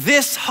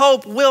 This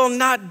hope will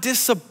not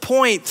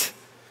disappoint.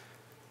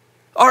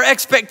 Our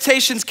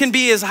expectations can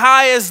be as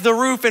high as the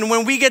roof, and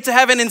when we get to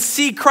heaven and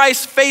see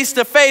Christ face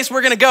to face,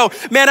 we're gonna go,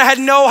 man, I had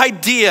no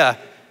idea.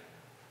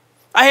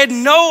 I had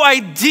no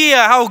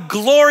idea how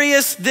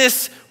glorious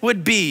this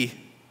would be.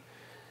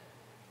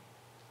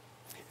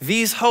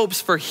 These hopes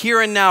for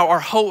here and now, our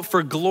hope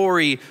for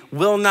glory,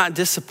 will not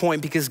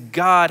disappoint because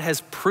God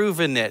has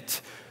proven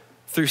it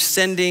through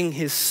sending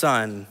his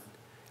son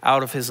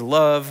out of his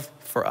love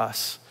for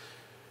us.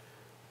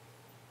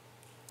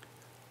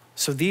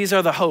 So these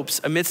are the hopes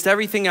amidst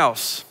everything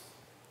else,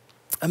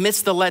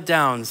 amidst the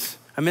letdowns,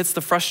 amidst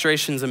the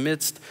frustrations,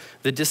 amidst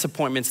the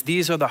disappointments.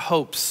 These are the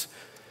hopes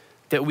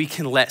that we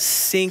can let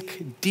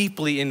sink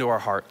deeply into our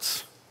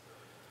hearts.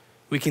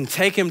 We can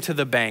take him to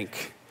the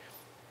bank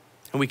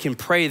and we can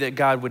pray that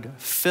God would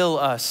fill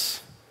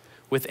us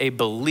with a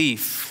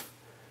belief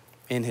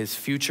in his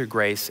future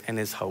grace and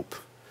his hope.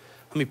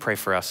 Let me pray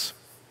for us.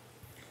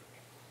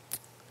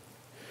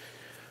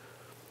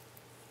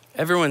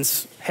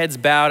 Everyone's heads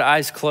bowed,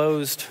 eyes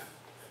closed.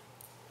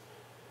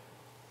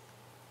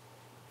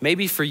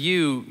 Maybe for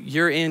you,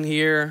 you're in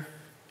here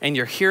and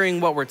you're hearing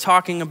what we're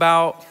talking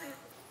about,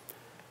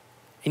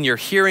 and you're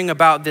hearing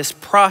about this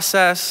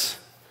process,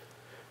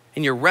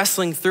 and you're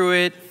wrestling through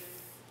it.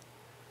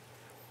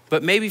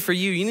 But maybe for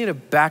you, you need to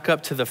back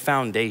up to the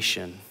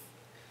foundation.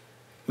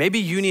 Maybe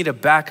you need to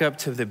back up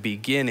to the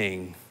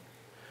beginning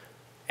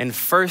and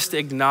first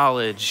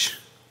acknowledge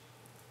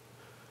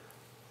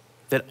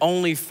that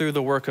only through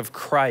the work of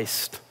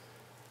Christ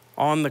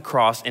on the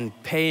cross and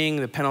paying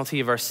the penalty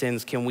of our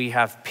sins can we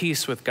have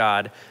peace with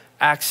God,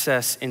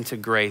 access into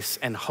grace,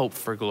 and hope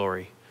for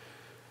glory.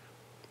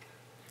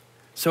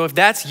 So if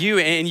that's you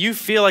and you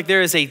feel like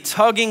there is a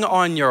tugging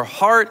on your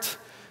heart,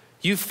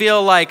 you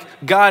feel like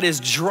God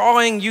is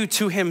drawing you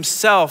to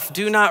himself,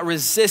 do not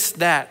resist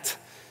that.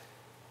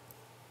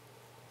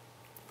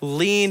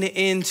 Lean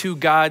into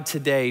God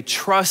today.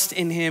 Trust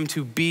in him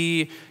to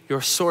be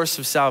your source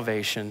of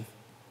salvation.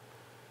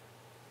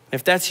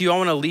 If that's you, I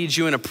want to lead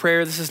you in a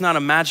prayer. This is not a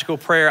magical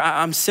prayer.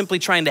 I'm simply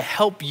trying to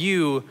help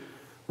you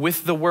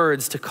with the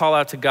words to call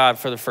out to God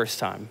for the first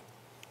time.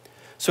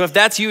 So if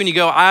that's you and you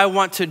go, I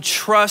want to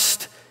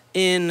trust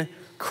in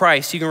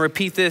Christ, you can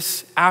repeat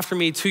this after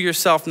me to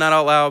yourself, not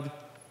out loud. You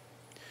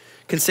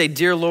can say,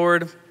 dear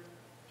Lord,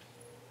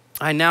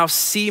 I now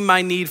see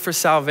my need for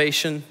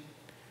salvation.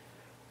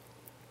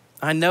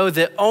 I know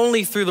that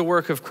only through the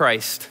work of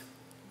Christ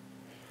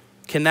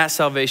can that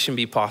salvation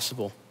be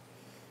possible.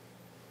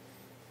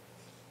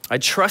 I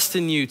trust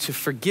in you to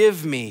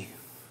forgive me,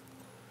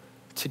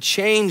 to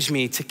change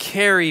me, to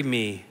carry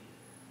me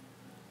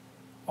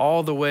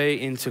all the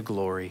way into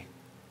glory.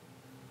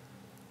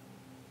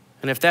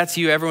 And if that's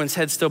you, everyone's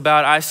head still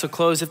bowed, eyes still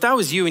closed. If that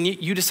was you and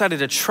you decided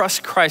to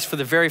trust Christ for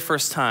the very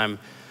first time,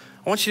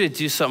 I want you to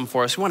do something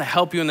for us. We want to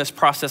help you in this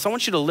process. I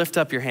want you to lift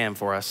up your hand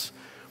for us.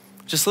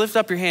 Just lift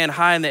up your hand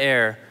high in the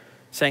air,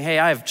 saying, hey,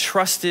 I have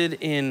trusted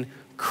in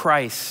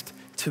Christ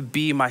to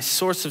be my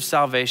source of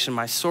salvation,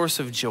 my source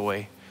of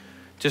joy.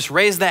 Just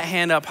raise that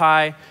hand up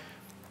high.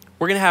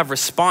 We're gonna have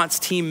response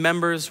team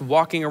members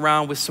walking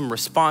around with some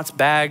response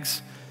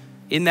bags.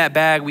 In that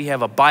bag, we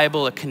have a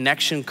Bible, a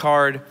connection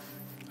card,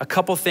 a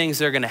couple things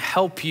that are gonna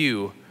help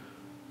you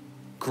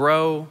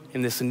grow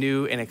in this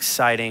new and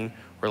exciting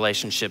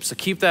relationship. So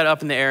keep that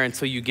up in the air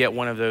until you get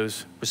one of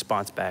those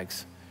response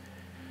bags.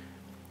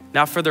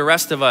 Now for the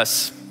rest of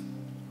us,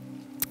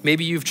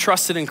 maybe you've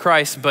trusted in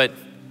Christ, but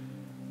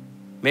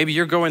maybe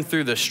you're going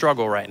through the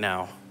struggle right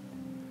now.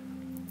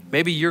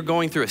 Maybe you're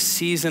going through a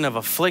season of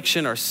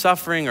affliction or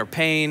suffering or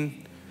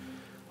pain.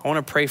 I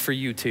want to pray for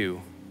you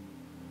too.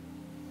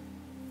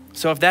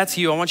 So if that's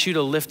you, I want you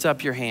to lift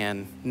up your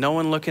hand. No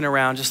one looking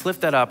around, just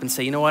lift that up and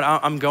say, you know what,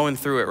 I'm going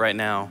through it right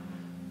now.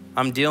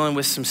 I'm dealing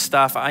with some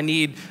stuff. I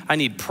need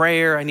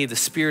prayer. I need the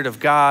Spirit of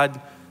God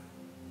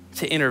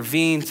to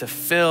intervene, to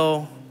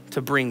fill,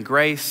 to bring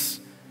grace.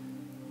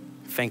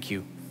 Thank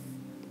you.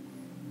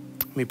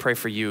 Let me pray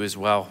for you as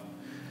well.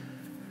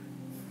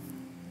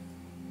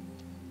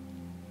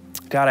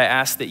 God, I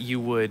ask that you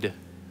would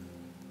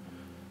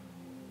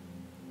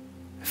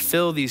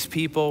fill these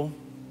people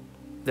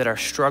that are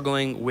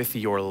struggling with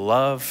your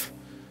love.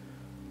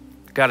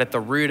 God, at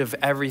the root of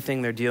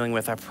everything they're dealing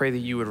with, I pray that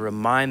you would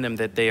remind them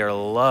that they are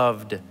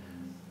loved,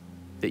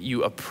 that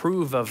you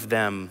approve of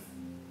them,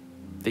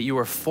 that you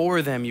are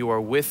for them, you are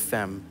with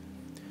them.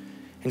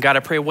 And God, I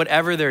pray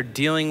whatever they're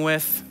dealing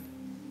with,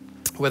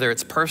 whether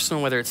it's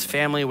personal, whether it's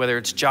family, whether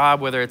it's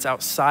job, whether it's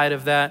outside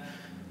of that,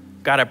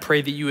 God, I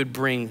pray that you would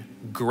bring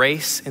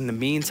grace in the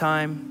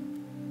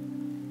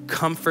meantime,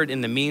 comfort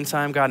in the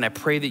meantime, God, and I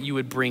pray that you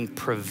would bring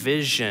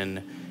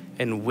provision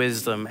and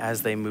wisdom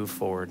as they move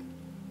forward.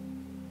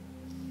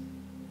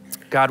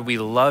 God, we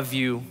love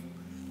you.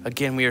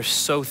 Again, we are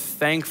so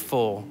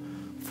thankful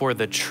for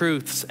the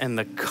truths and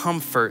the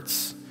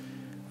comforts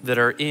that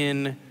are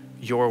in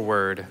your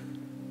word.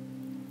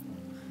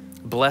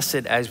 Bless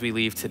it as we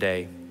leave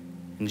today.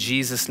 In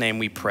Jesus' name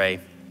we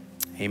pray,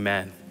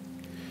 amen.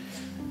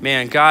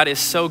 Man, God is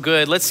so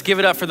good. Let's give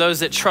it up for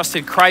those that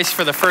trusted Christ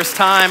for the first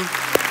time.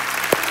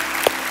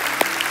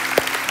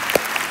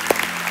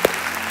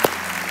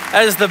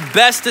 That is the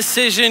best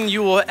decision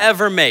you will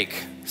ever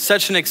make.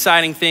 Such an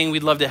exciting thing.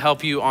 We'd love to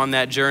help you on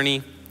that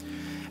journey.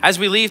 As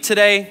we leave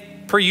today,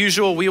 per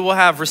usual, we will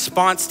have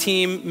response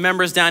team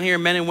members down here,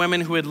 men and women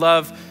who would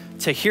love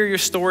to hear your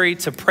story,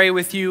 to pray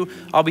with you.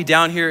 I'll be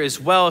down here as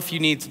well if you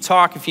need to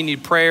talk, if you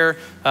need prayer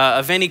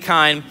of any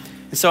kind.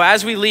 And so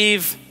as we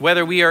leave,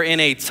 whether we are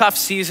in a tough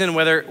season,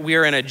 whether we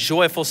are in a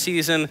joyful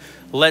season,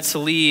 let's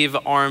leave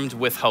armed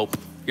with hope.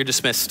 You're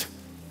dismissed.